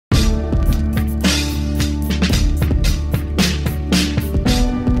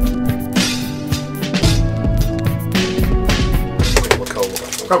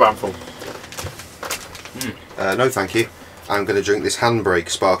Grab a handful. No, thank you. I'm going to drink this Handbrake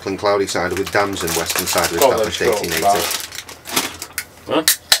Sparkling Cloudy Cider with Damson Western Cider established 1880. Huh?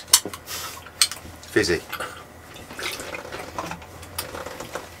 Fizzy.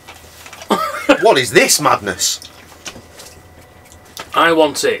 What is this madness? I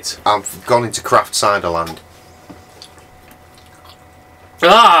want it. I've gone into craft cider land.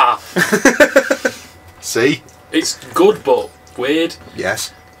 Ah! See? It's good but weird.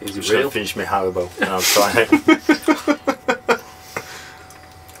 Yes. Is I'm it just going real? to finish my Haribo and I'll try it.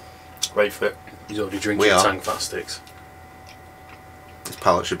 Wait for it. He's already drinking Tang Fast Sticks. This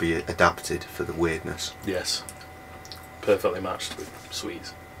palette should be adapted for the weirdness. Yes. Perfectly matched with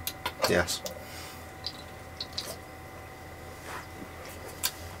sweets. Yes.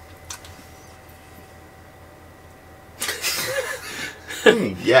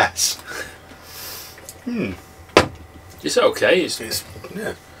 Yes. It's okay.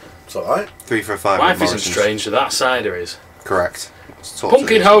 Yeah, it's alright. 3 for a 5. Life isn't strange, that cider is. Correct. Let's talk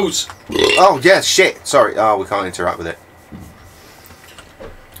Pumpkin to hose! Oh, yes, shit. Sorry. Oh, we can't interact with it.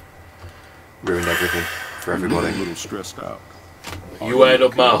 Ruined everything for everybody. A little stressed out. You ain't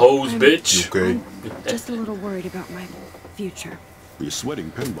up my hose, bitch. Okay. I'm just a little worried about my future. You're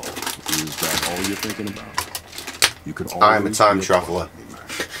sweating pinball. Is that all you're thinking about? You could I am a always time be traveller.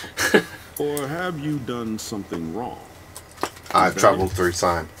 partner, or have you done something wrong? I've travelled through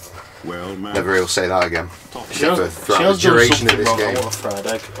time. Well, Max, Never will say that again. She has, Throughout the duration of this wrong. I game. want a fried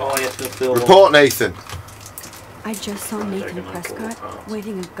egg. Oh, you have to feel Report, Nathan. I just saw Nathan Prescott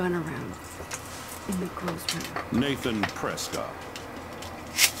waving a gun around in the girls' room. Nathan Prescott.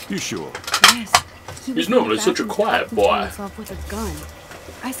 You sure? Yes. He He's was normally in the such a bathroom quiet talking to boy. himself with a gun.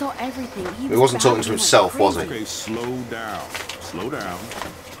 I saw everything. He wasn't talking to babbling like himself, was he? crazy. Okay, slow down. Slow down.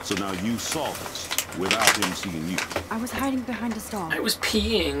 So now you saw this without him seeing you. I was hiding behind a stall. I was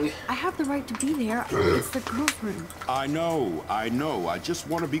peeing. I have the right to be there. It's the girls' room. I know. I just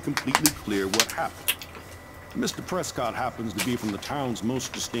want to be completely clear what happened. Mr. Prescott happens to be from the town's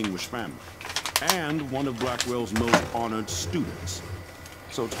most distinguished family and one of Blackwell's most honored students.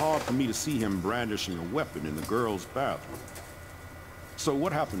 So it's hard for me to see him brandishing a weapon in the girls' bathroom. So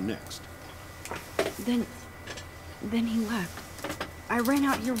what happened next? Then he left. I ran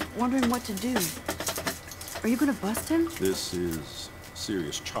out here wondering what to do. Are you gonna bust him? This is a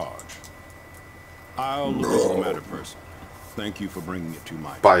serious charge. I'll look into the matter personally. Thank you for bringing it to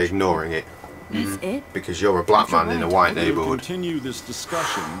my By ignoring it. That's it? Because you're a black man in a white We'll neighbourhood. continue this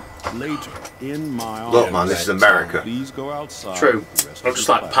discussion later in my Look, office. man, this is America. Please go outside. True. with the rest I of just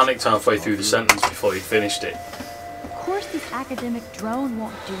the like class. panicked halfway through the sentence before he finished it. Of course this academic drone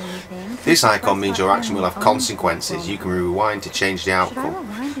won't do anything. This icon means your action will have consequences. You can rewind to change the Should I outcome.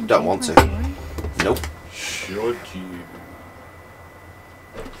 rewind and Don't change want my to. story? Nope. Should you?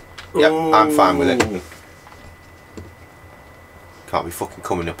 Yep, I'm fine with it. Can't be fucking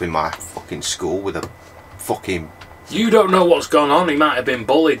coming up in my fucking school with a fucking... You don't know what's gone on. He might have been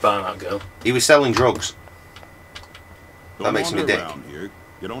bullied by that girl. He was selling drugs. Don't That makes me a wander dick. around here.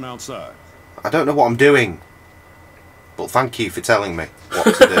 Get on outside. I don't know what I'm doing. But thank you for telling me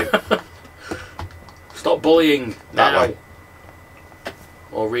what to do. Stop bullying That now. way.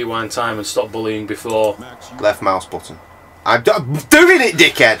 Or rewind time and stop bullying before. Max, you Left mouse button. I'm doing it,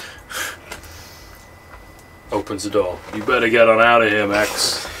 dickhead! Opens the door. You better get on out of here,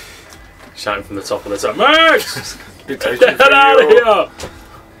 Max. Shouting from the top of the tower. Max! Get Detention for out of you. here!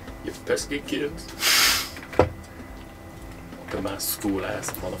 You pesky kids. Look at my school ass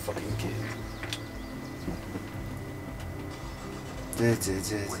motherfucking kids.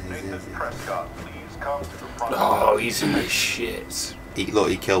 Oh, he's in the shit. Look,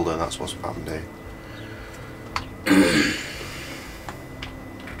 he killed her, that's what's happened here.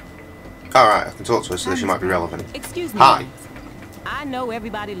 Alright, I can talk to her, so this might be relevant. Excuse me. Hi. I know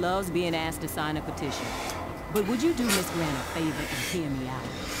everybody loves being asked to sign a petition, but would you do Miss Grant a favor and hear me out?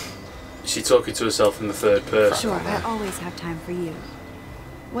 Is she talking to herself in the third person? Sure, I always have time for you.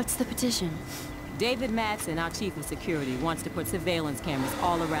 What's the petition? David Madsen, our chief of security, wants to put surveillance cameras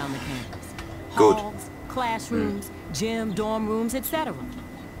all around the campus. Good. Halls, classrooms, gym, dorm rooms, etc.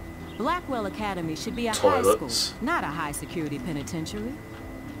 Blackwell Academy should be a high Toilets. school, not a high security penitentiary.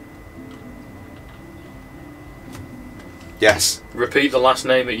 Yes. Repeat the last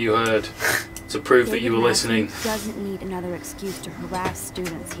name that you heard to prove that you were David listening. Madsen doesn't need another excuse to harass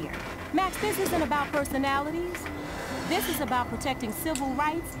students here. Max, this isn't about personalities. This is about protecting civil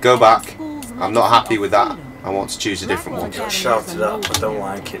rights. Go and our back. school's I'm not legacy happy of with that. freedom. I want to choose a different one. Blackwell Shout Academy to has a that, I don't noble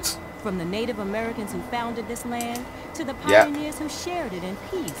like heritage. it. From the Native Americans who founded this land to the Yeah. pioneers who shared it in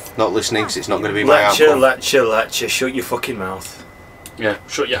peace. Not listening, 'cause it's not going to be my Lecture, outcome. lecture, lecture. Shut your fucking mouth. Yeah,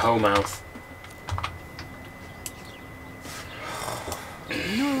 shut your hoe mouth.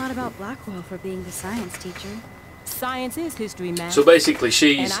 You know a lot about Blackwell for being the science teacher. Science is history, man. So basically,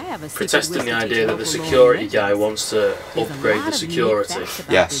 she's And I have a secret protesting the wish to idea teach that the local security law guy wants to There's a upgrade lot the of unique security. facts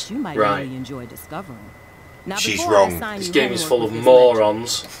about Yes. this you might Right. really enjoy discovering. Now, She's before I wrong. assign This you game is homework full of with this lecture,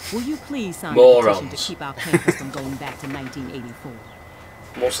 morons. Will you please sign a petition Morons. to keep our campus from going back to 1984?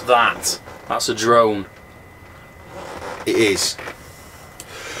 What's that? That's a drone. It is.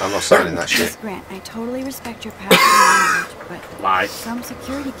 I'm not signing that Miss shit. Grant, I totally respect your passion and knowledge, but Lie. some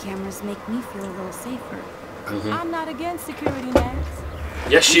security cameras make me feel a little safer. I'm not against security, Max.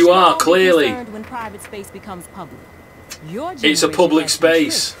 Yes, We you should are, all be clearly. concerned when private space becomes public. Your It's a generation public has been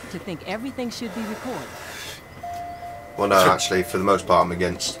tricked space. to think everything should be recorded. Well, no, actually, for the most part, I'm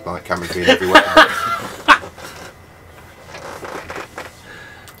against like cameras being everywhere.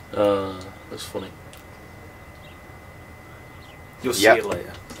 That's funny. You'll see Yep. it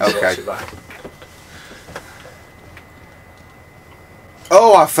later. Okay. Watch it back.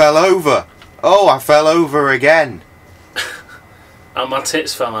 Oh, I fell over. Oh, I fell over again. And my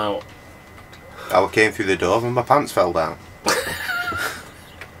tits fell out. I came through the door and my pants fell down.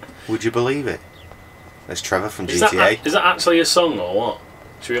 Would you believe it? There's Trevor from Is GTA. that actually a song or what?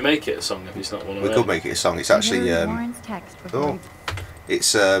 Should we make it a song if it's not one of We them? could make it a song. It's I actually heard Warren's text before oh,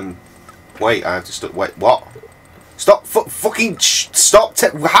 it's wait, I have to stop. Wait, what? Stop! Fucking stop!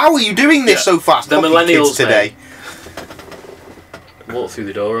 How are you doing this Yeah. so fast? The Fucking millennials, kids today. Walked through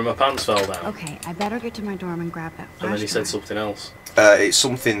the door and my pants fell down. Okay, I better get to my dorm and grab that flash And then he said drive. something else. It's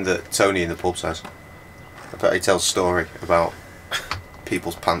something that Tony in the pub says. I bet he tells a story about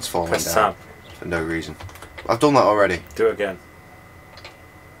people's pants falling Press down tab. for no reason. I've done that already. Do it again.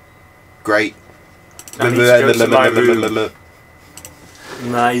 Great. I need to go to my room.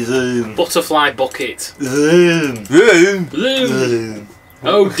 My room. Butterfly bucket. Room. Room. Room.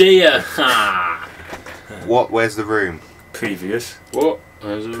 Oh dear. Ha. What? Where's the room? Previous. What?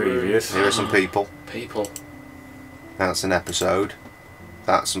 There's a Previous. Here are some people. People. That's an episode.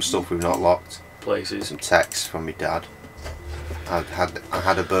 That's some stuff we've not locked. Places. Some texts from my dad. I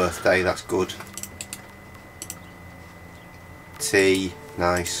had a birthday. That's good. Tea.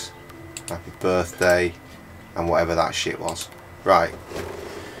 Nice. Happy birthday. And whatever that shit was. Right.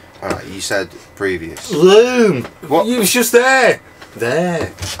 Alright, you said previous. Room. What? You was just there.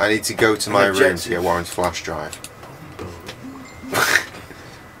 There. I need to go to my room to Objective. get Warren's flash drive.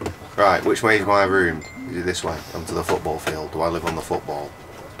 Right, which way is my room? Is it this way? Onto the football field. Do I live on the football?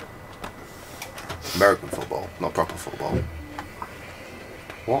 American football, not proper football.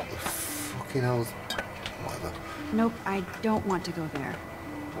 What the fucking hell? Whatever. Nope, I don't want to go there.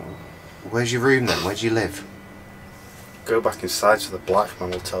 Where's your room then? Where do you live? Go back inside so the black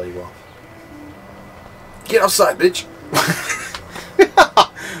man will tell you off. Get outside, bitch.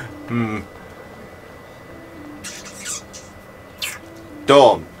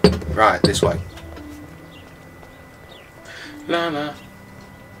 Dawn. Right, this way. La la.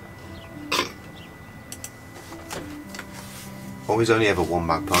 Always only ever one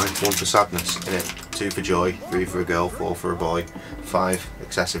magpie. 1 for sadness, innit? 2 for joy, 3 for a girl, 4 for a boy, 5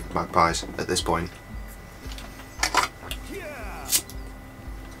 excessive magpies at this point.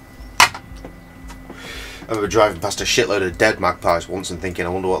 I remember driving past a shitload of dead magpies once and thinking, I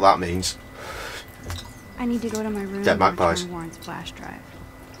wonder what that means. I need to go to my room Dead and magpies. return Warren's flash drive.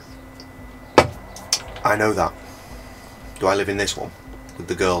 I know that. Do I live in this one? With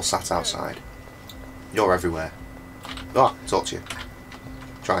the girl sat outside? You're everywhere. Oh, talk to you.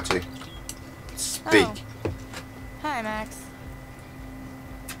 Try to. Speak. Oh. Hi, Max.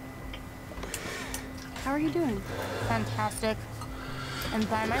 How are you doing? Fantastic. I'm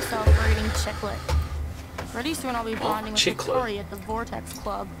by myself reading Chicklet. Pretty soon I'll be bonding with Chicklet? Victoria at the Vortex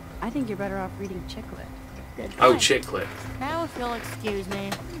Club. I think you're better off reading Chicklet. Good Oh, point. Chicklet. Now if you'll excuse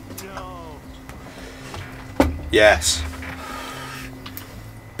me. Yes.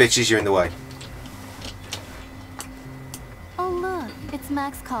 Bitches, you're in the way. Oh look, it's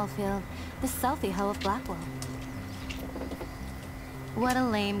Max Caulfield, the selfie hoe of Blackwell. What a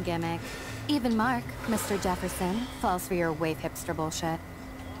lame gimmick. Even Mark, Mr. Jefferson, falls for your wave hipster bullshit.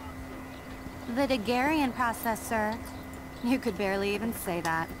 The Daguerrean process, sir. You could barely even say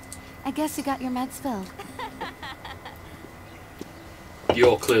that. I guess you got your meds filled.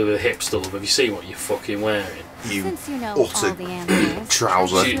 You're clearly the hipster, love. Have you seen what you're fucking wearing? You Since you know utter all the answers,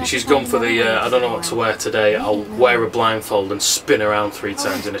 trouser. She's gone for the, I don't know what to wear today. I'll wear a blindfold and spin around 3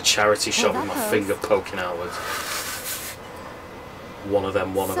 times in a charity shop with my finger poking outwards. One of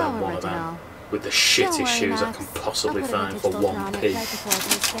them, one of them, one of them. With the shittest shoes I can possibly find for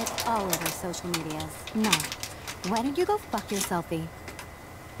 1p. All over social medias. No. Why don't you go fuck your selfie?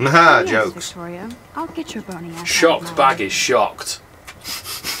 Haha, Yes, jokes. Victoria. I'll get your bony ass. Shocked bag is shocked.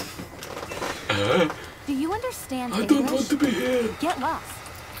 Do you understand I English? don't want to be here. Get lost.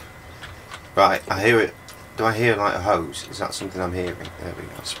 Right, I hear it. Do I hear like a hose? Is that something I'm hearing? There we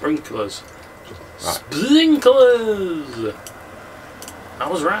go. Sprinklers. Right. Sprinklers! I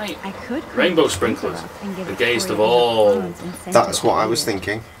was right. I could create Rainbow a sprinklers. sprinkler and give The it gayest for of you all. in phones and send That's it what to I was you.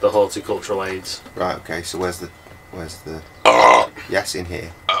 thinking. The horticultural aids. Right, okay, so where's the yes, in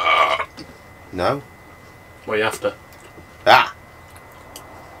here. No? What are you after? Ah!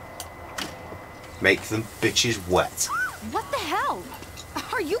 Make them bitches wet. What the hell?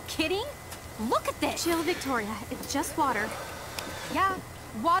 Are you kidding? Look at this. Chill, Victoria. It's just water. Yeah,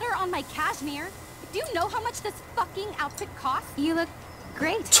 water on my cashmere. Do you know how much this fucking outfit costs? You look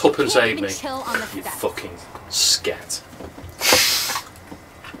great. Tuppence Can't ate even me. chill on the You step. fucking scat.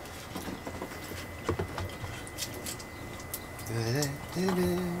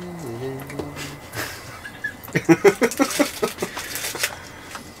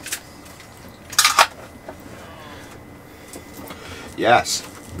 Yes,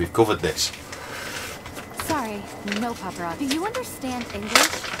 we've covered this. Sorry, no paparazzi. Do you understand English?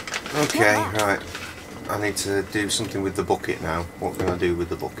 Okay, Yeah. right. I need to do something with the bucket now. What can I do with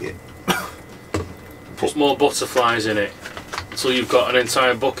the bucket? Put more butterflies in it. Until you've got an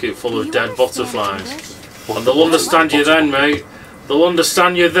entire bucket full Do of you dead understand butterflies. English? And they'll understand you then, mate. They'll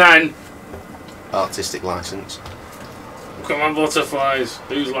understand you then. Artistic license. Come on, butterflies.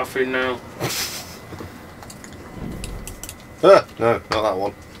 Who's laughing now? Ah, no, not that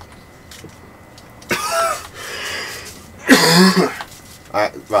one.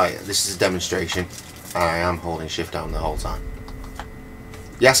 Right, this is a demonstration. I am holding shift down the whole time.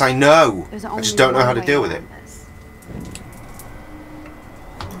 Yes, I know. There's I only just don't know one how to way deal with it. around this.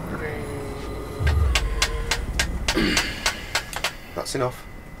 That's enough.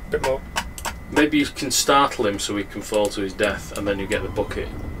 Bit more. Maybe you can startle him so he can fall to his death, and then you get the bucket.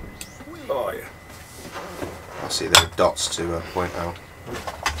 Oh yeah. I see there are dots to point out.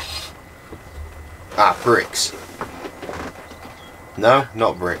 Ah, bricks. No,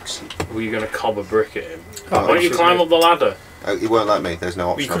 not bricks. Were you going to cob a brick at him? Oh, Why don't you should climb we- up the ladder? Oh, he won't let me. There's no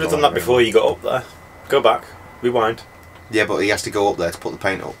option. You could have on done the that before you got up there. Go back. Rewind. Yeah, but he has to go up there to put the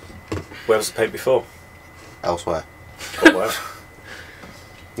paint up. Where was the paint before? Elsewhere. Oh, where?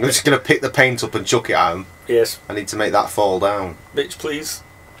 I'm just going to pick the paint up and chuck it at him. Yes. I need to make that fall down. Bitch, please.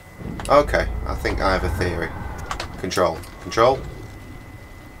 Okay, I think I have a theory. Control. Control.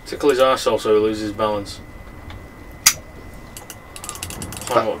 Tickle his arsehole so he loses balance.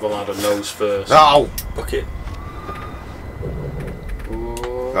 Climb up the ladder nose first. Oh! Bucket.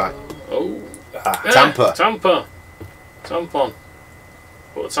 Oh. Right. Oh. Ah. Yeah, Tamper. Tamper. Tampon.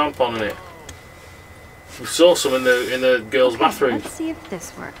 Put a tampon in it. We saw some in the girls' Okay, bathroom. Let's see if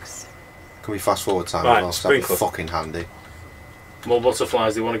this works. Can we fast forward time Right, as well? So that'd be sprinkler. fucking handy. More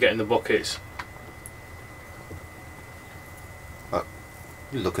butterflies. They want to get in the buckets.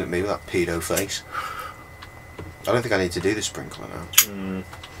 You're looking at me with that pedo face. I don't think I need to do the sprinkler now. Mm.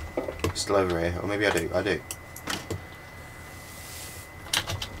 Still over here. Or maybe I do. I do.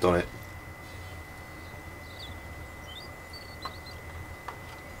 Done it.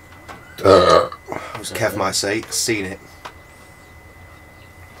 As Kev might say, seen it.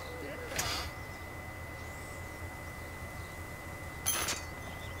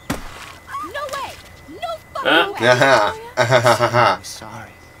 No way! No fucking Huh? way! Aha! I'm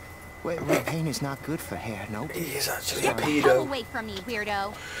sorry. Red paint is not good for hair, no? He is actually a Get the hell pedo. away from me,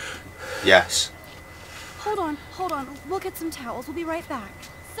 weirdo. Yes. Hold on, hold on. We'll get some towels. We'll be right back.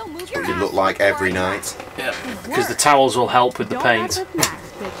 So move your You ass look like before every I night. Yeah. Because the towels will help with the Don't paint. mess with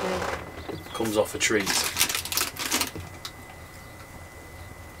Max, bitches. Comes off a treat.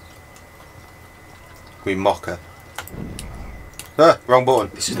 We mock her. Ah, wrong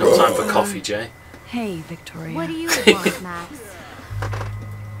button. This is no time for coffee, Jay. Hey, Victoria. What do you want, Max?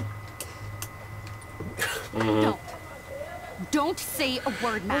 Don't say a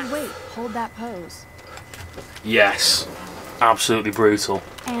word, Max. Oh, wait. Hold that pose. Yes. Absolutely brutal.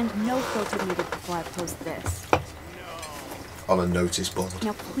 And no filter needed before I post this. On a notice board.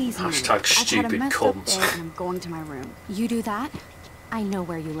 Now, please leave. Hashtag I've had a stupid messed up cunt. day and I'm going to my room. You do that? I know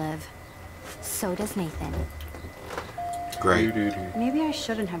where you live. So does Nathan. Great. Maybe I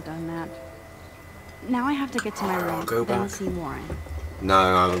shouldn't have done that. Now I have to get to my room, go then back. see Warren. No,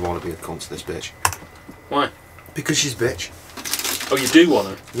 I don't want to be a cunt to this bitch. Why? Because she's a bitch. Oh, you do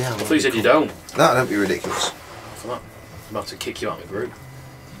want to? Yeah, I thought you said you don't. No, don't be ridiculous. For that. I'm about to kick you out of the group.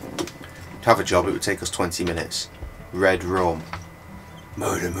 To have a job, it would take us 20 minutes. Red rum.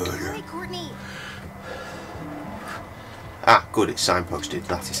 Murder, murder. Hey, Courtney. Ah, good, it's signposted.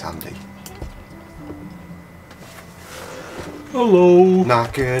 That is handy. Hello.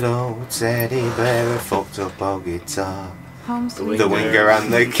 Knock it old teddy bear, fucked up old guitar. Home sweet. The winger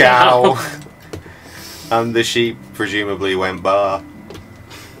and the cow. And the sheep presumably went bar.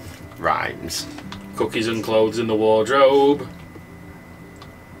 Rhymes. Cookies and clothes in the wardrobe.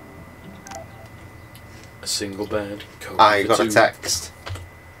 A single bed. I got a text.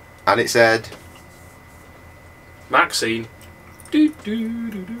 And it said... Maxine. Do, do,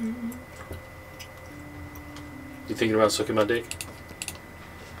 do, do. You thinking about sucking my dick?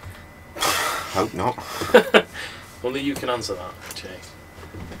 Hope not. Only you can answer that, Jay.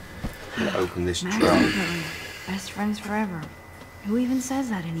 I'm gonna open this Max drawer. and Billy, best friends forever. Who even says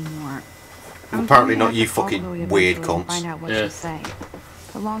that anymore? I'm Apparently going to not have you to call fucking Chloe weird eventually and cunts. Find out what Yeah. she'll say.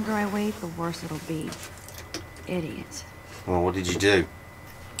 The longer I wait, the worse it'll be. Idiot. Well, what did you do?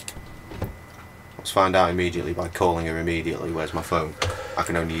 Let's find out immediately by calling her immediately. Where's my phone? I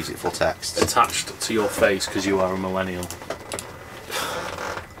can only use it for text. Attached to your face because you are a millennial.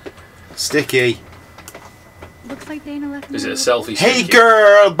 Sticky. Looks like Dana left me. Is it a little- selfie? Hey sticky?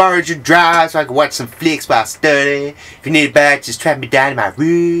 girl, borrowed your drive so I can watch some flicks while studying. If you need a bag, just track me down to my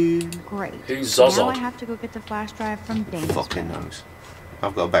room. Great. Who's Now I Zozod? have to go get the flash drive from Dana. Fucking knows.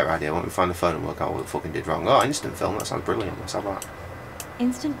 I've got a better idea. Why don't we find the phone and work out what we fucking did wrong? Oh, instant film. That sounds brilliant. Let's have that.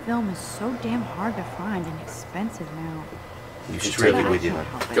 Instant film is so damn hard to find and expensive now. You should It's take really it with you, can't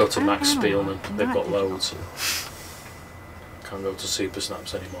man. help it. Go to I'm Max analog, Spielman. They've not got digital. loads. Can't go to Super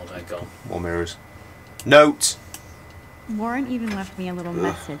Snaps anymore. They're gone. More mirrors. Note. Warren even left me a little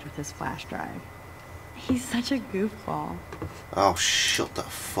message with his flash drive. He's such a goofball. Oh, shut the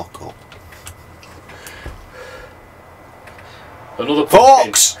fuck up. Another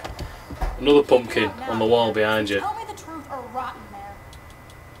pumpkin. Fox! Another pumpkin on the wall behind you. Tell me the truth or rot in there.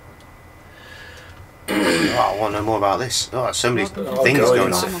 Oh, I want to know more about this. Oh, there's so many Welcome things to Go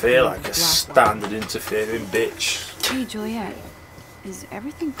going the- on. interfere like a standard interfering bitch. Hey, Juliet. Is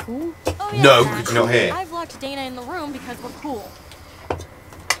everything cool? Oh, yeah, No, Max. you're not here. I've locked Dana in the room because we're cool.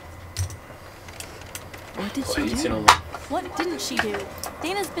 What did Put she heating do? on them. What didn't she do?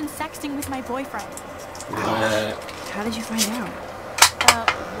 Dana's been sexting with my boyfriend. How did you find out?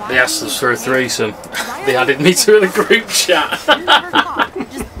 Why They asked us for a threesome. Why are They added me to the group chat. You never talk. You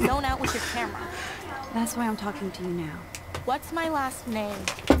just zone out with your camera. That's why I'm talking to you now. What's my last name?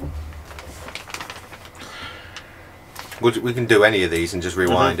 We can do any of these and just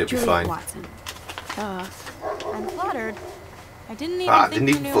rewind. It'll be Juliet fine. Watson. I'm flattered. I didn't even Ah, think didn't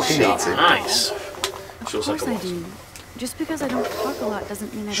you even knew fucking my need to. name. Nice. Of Feels like course a I lot. do. Just because I don't talk a lot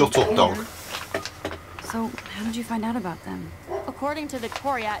doesn't mean I Shut don't up, care. dog. So, how did you find out about them? According to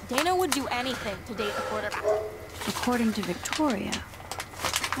Victoria, Dana would do anything to date the quarterback. According to Victoria.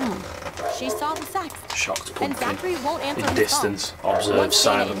 Oh, She saw the sex. Shocked And pumpkin. Zachary won't answer In his distance, phone. observed Once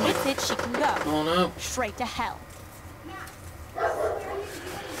Dana silently. admits it, she can go. Oh no. Straight to hell.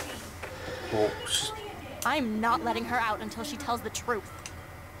 Well, I'm not letting her out until she tells the truth.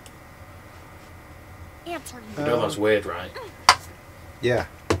 Answer You you. know that's weird, right? yeah.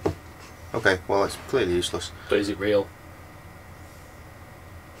 Okay, well, it's clearly useless. But is it real?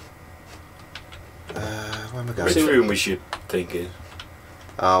 Where am I Which going? room was you thinking?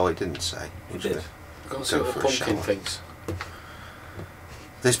 Oh, it didn't say. You did. Go and see Go what for the a pumpkin shower. thinks.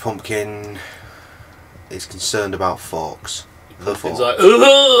 This pumpkin is concerned about forks. The Pumpkin's fork. like,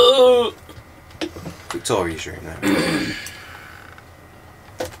 "Ugh!" Victoria's room now.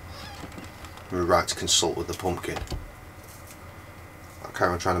 We're right to consult with the pumpkin. I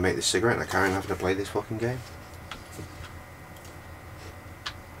carry on trying to make this cigarette and I carry on having to play this fucking game.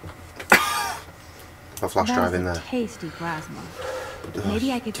 A flash that drive is in a there. tasty plasma.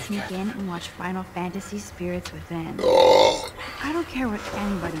 Maybe I could sneak in and watch Final Fantasy Spirits Within. I don't care what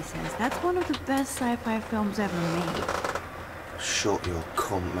anybody says. That's one of the best sci-fi films ever made. Shut your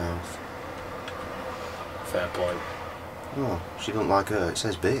cunt mouth. Fair point. Oh, she don't like her. It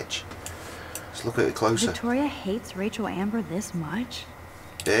says bitch. Let's look at it closer. Victoria hates Rachel Amber this much?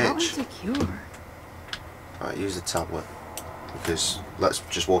 How Bitch. insecure. Right, use the tablet. Because let's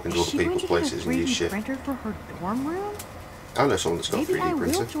just walk into Is other she going people's to get a places and use 3D shit. printer for her dorm room? I know someone that's got a Maybe I 3D will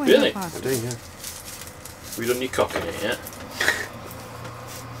printer. join Really? the I closet. do, yeah. Have you done your cocking it yet?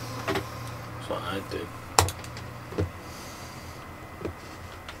 That's what I'd do.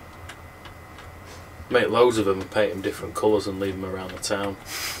 Make loads of them and paint them different colours and leave them around the town.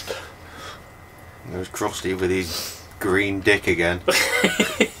 There's Krusty with his green dick again.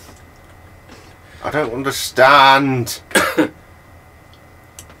 I don't understand.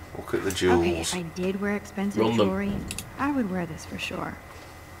 Look at the jewels. Okay, if I did wear expensive Run them. jewelry, I would wear this for sure.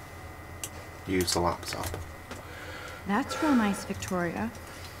 Use the laptop. That's real nice, Victoria.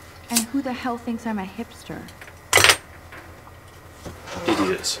 And who the hell thinks I'm a hipster?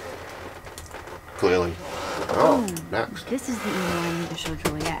 Idiots. Clearly. Oh, next. This is the email I need to show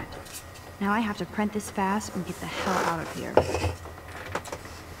Juliet. Now I have to print this fast and get the hell out of here.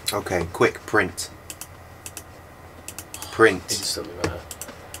 Okay, quick, print. Print. Instantly there.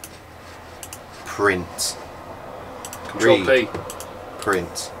 Print. Control Read. P.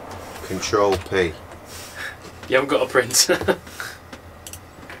 Print. Control P. You haven't got a print.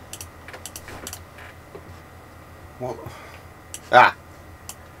 What? Ah!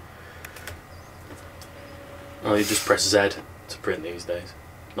 Oh, you just press Z to print these days.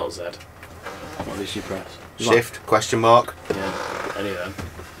 Not Z. What did you press? Shift, question mark. Yeah, any of them.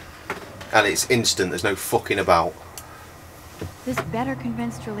 And it's instant, there's no fucking about. This better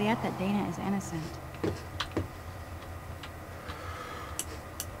convince Juliet that Dana is innocent.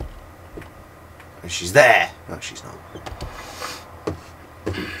 And she's there! No, she's not.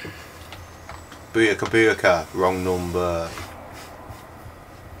 Booyaka booyaka, wrong number.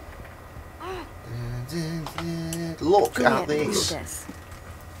 Look Juliet, at read this. this.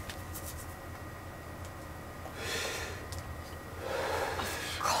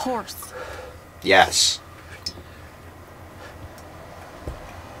 Of course. Yes.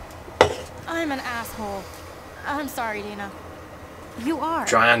 I'm an asshole. I'm sorry, Dana. You are.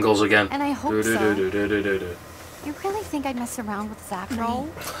 Triangles again. And I hope so. Do. You really think I'd mess around with Zachary? No,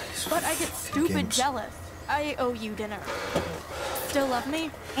 but I get stupid games. jealous. I owe you dinner. Still love me?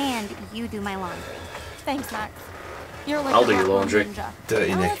 And you do my laundry. Thanks, Max. You're like I'll a do your hot little laundry. ninja.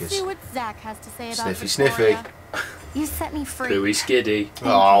 Dirty Now knickers. Let's see what Zach has to say about Sniffy, sniffy. Victoria. You set me free. Bluey skiddy.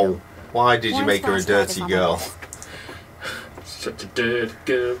 Oh, why did you Warren's make her a flashlight is dirty on my girl? list. Such a dirty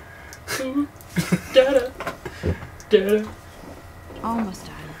girl. Ooh, da-da, da-da. Almost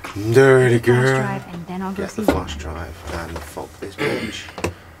done. Dirty Flash girl. drive, and then I'll go Get see the flash drive and fuck this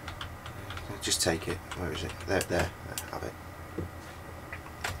bitch. Just take it. Where is it? There. Have it.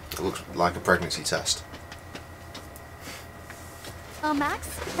 It looks like a pregnancy test. Max,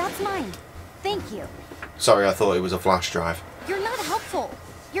 that's mine. Thank you. Sorry, I thought it was a flash drive. You're not helpful.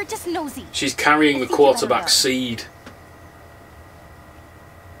 You're just nosy. She's carrying I the think you better quarterback go. seed.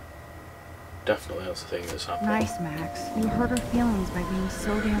 Definitely that's the thing that's happening. Nice, Max. You hurt her feelings by being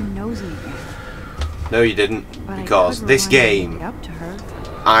so damn nosy again. No, you didn't. But Because I could this remind you to game, make it up to her.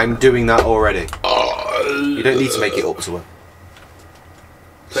 I'm doing that already. You don't need to make it up to her.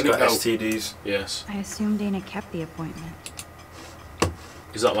 She's got No. STDs. Yes. I assume Dana kept the appointment.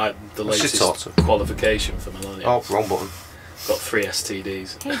 Is that like the Let's just latest talk to her. qualification for Melania? Oh, wrong button. Got 3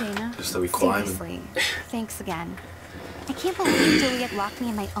 STDs. Hey, Dana. Just the requirement. Seriously, thanks again. I can't believe Juliet locked me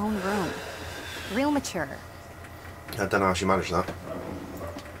in my own room. Real mature. I don't know how she managed that.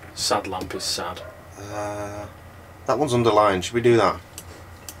 Sad lamp is sad. That one's underlined. Should we do that?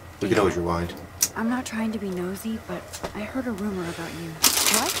 We can always rewind. I'm not trying to be nosy, but I heard a rumor about you.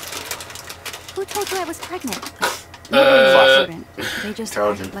 What? Who told you I was pregnant? I didn't. They just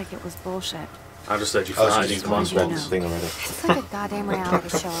Trojan. acted like it was bullshit. I just heard you Oh, farted she's in just class wanted to once. know. thing already. It's like a goddamn reality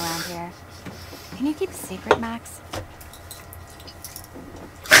show around here. Can you keep a secret, Max?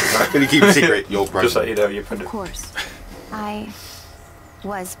 I'm going to keep a secret. You're Just so pregnant. you know, you're Of pregnant. course. I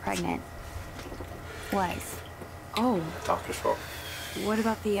was pregnant. Was. Oh, Dark as fuck. what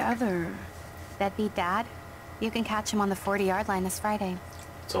about the other? Deadbeat dad? You can catch him on the 40-yard line this Friday.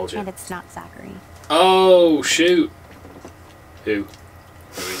 Told you. And it's not Zachary. Oh, shoot. Who?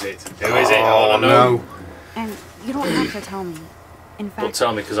 Who is it? Who is it? I Oh, wanna know. no. And you don't have to tell me. In Don't fact,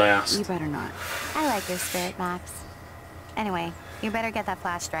 tell me because I you asked. better not. I like your spirit, Max. Anyway, you better get that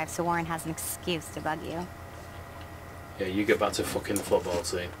flash drive so Warren has an excuse to bug you. Yeah, you get back to fucking the football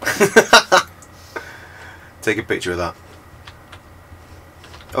team. Take a picture of that.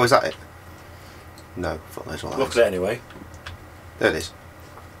 Oh, is that it? No, fuck, there's all that. Look at it anyway. There it is.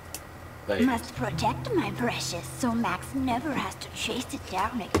 There you go. Must protect my precious so Max never has to chase it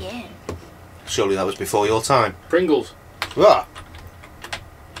down again. Surely that was before your time. Pringles. Ah.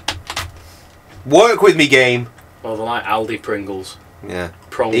 Work with me, game. Oh, they're like Aldi Pringles. Yeah.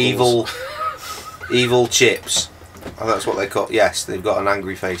 Prongles. Evil chips. Oh, that's what they call. Yes, they've got an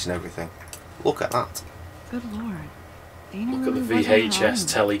angry face and everything. Look at that. Good lord. Dana Look at the really wasn't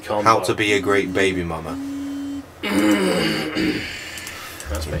VHS wrong. telecom. How to be a great baby mama.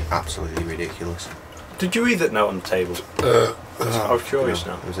 That's me. Absolutely ridiculous. Did you read that note on the table? I was curious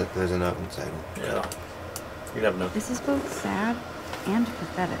No, now. there's a note on the table. Yeah. You never know. This is both sad and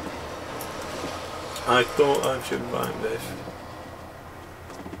pathetic. I thought I should write this.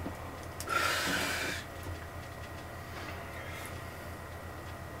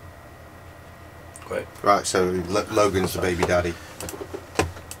 quick. Right, so Logan's the baby daddy.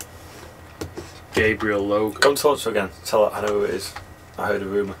 Gabriel Logan. Come talk to her again. Tell her I know who it is. I heard a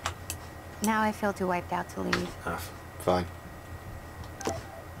rumour. Now I feel too wiped out to leave. Half. Fine.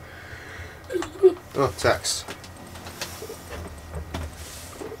 Oh, text.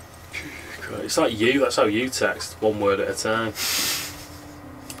 It's like you, that's how you text, one word at a time.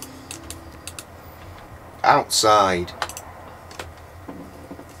 Outside.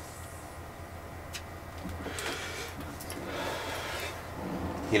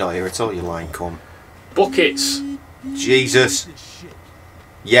 You're not here at all, you lying cunt. Buckets! Jesus.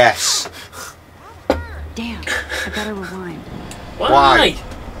 Yes. Damn, I gotta rewind. Why?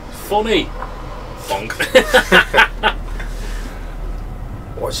 Funny. Bonk.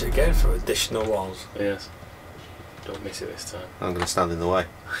 Watch it again for additional ones. Yes. Don't miss it this time. I'm going to stand in the way.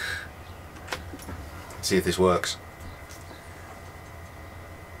 See if this works.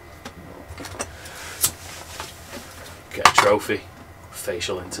 Get a trophy.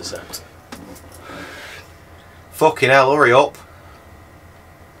 Facial intercept. Fucking hell, hurry up.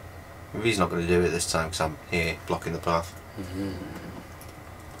 Maybe he's not going to do it this time because I'm here blocking the path.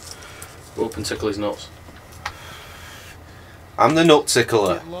 Go up and tickle his nuts. I'm the nut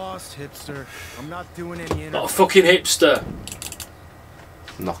tickler. Get lost, hipster. I'm not doing any Not a fucking hipster.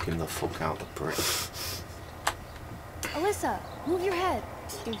 Knock him the fuck out the brick. Alyssa, move your head.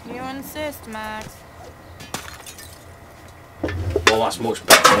 If you insist, Max. Well, that's much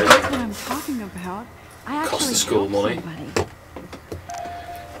better, That's isn't what it? I'm talking about. I Cost actually the school helped money. somebody.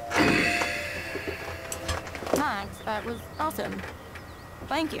 Max, that was awesome.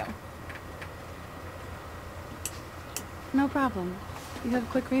 Thank you. No problem. You have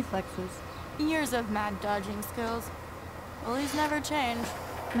quick reflexes. Years of mad dodging skills. Bullies never change.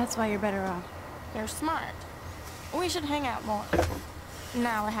 That's why you're better off. They're smart. We should hang out more.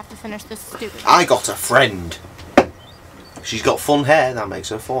 Now I have to finish this stupid. I got a friend. She's got fun hair, that makes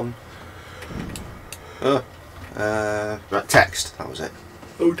her fun. Right, text, that was it.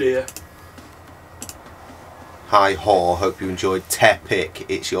 Oh dear. Hi whore, hope you enjoyed Tepic,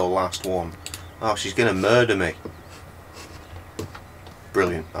 it's your last one. Oh, she's gonna murder me.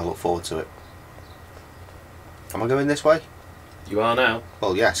 Brilliant, I look forward to it. Am I going this way? You are now.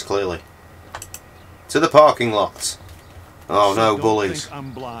 Well, yes, clearly. To the parking lot. Oh no, Don't bullies. think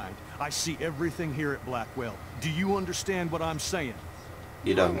I'm blind. I see everything here at Blackwell. Do you understand what I'm saying?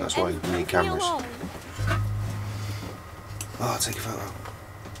 You don't, that's why you And need leave me cameras. alone. Oh, take a photo.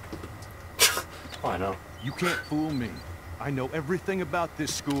 I know. You can't fool me. I know everything about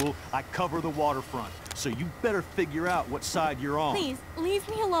this school. I cover the waterfront. So you better figure out what side you're on. Please, leave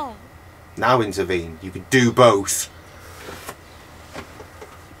me alone. Now intervene, you can do both.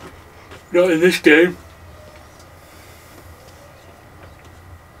 Not in this game.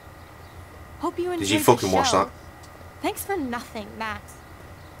 Hope you enjoyed Did you the fucking watch show. that? Thanks for nothing, Max.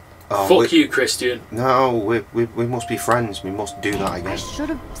 Oh, Fuck you, Christian. No, we must be friends. We must do that I again. should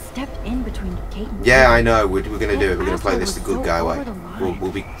have stepped in between Kate and Yeah, Kate. I know. We're going to do it. We're going to play this the good guy way.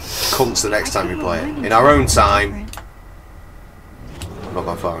 We'll be cunts the next time we play it. In our own time. I've not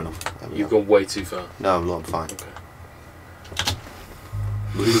gone far enough. There we You've go. gone way too far. No, I'm fine. Okay.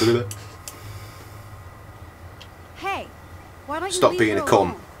 Hey, why don't Stop you leave being her a cunt.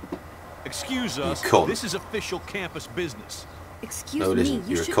 alone? Excuse us. cunt. This is official campus business. Excuse No, it me, isn't.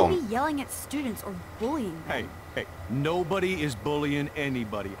 you You're a shouldn't cunt. be yelling at students or bullying them. Hey, nobody is bullying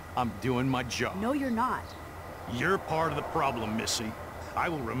anybody. I'm doing my job. No, you're not. You're part of the problem, Missy. I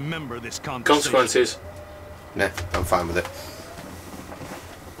will remember this conversation. Consequences. Nah, I'm fine with it.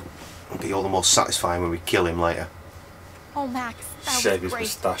 It'll be all the more satisfying when we kill him later. Oh, Max, that Shave was his great.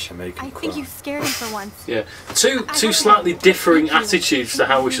 moustache and make him I cry. think you scared him for once. Yeah. Two slightly differing Thank you. attitudes to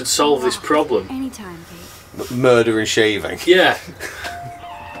how we should solve this problem. Anytime, Kate. Murder and shaving. Yeah.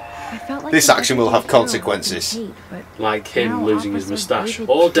 I felt like This the action will everyday have hero consequences. Kate, but Like him now losing his Officer moustache. David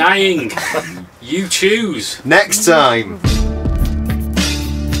Or Kate- dying. You choose. Next time.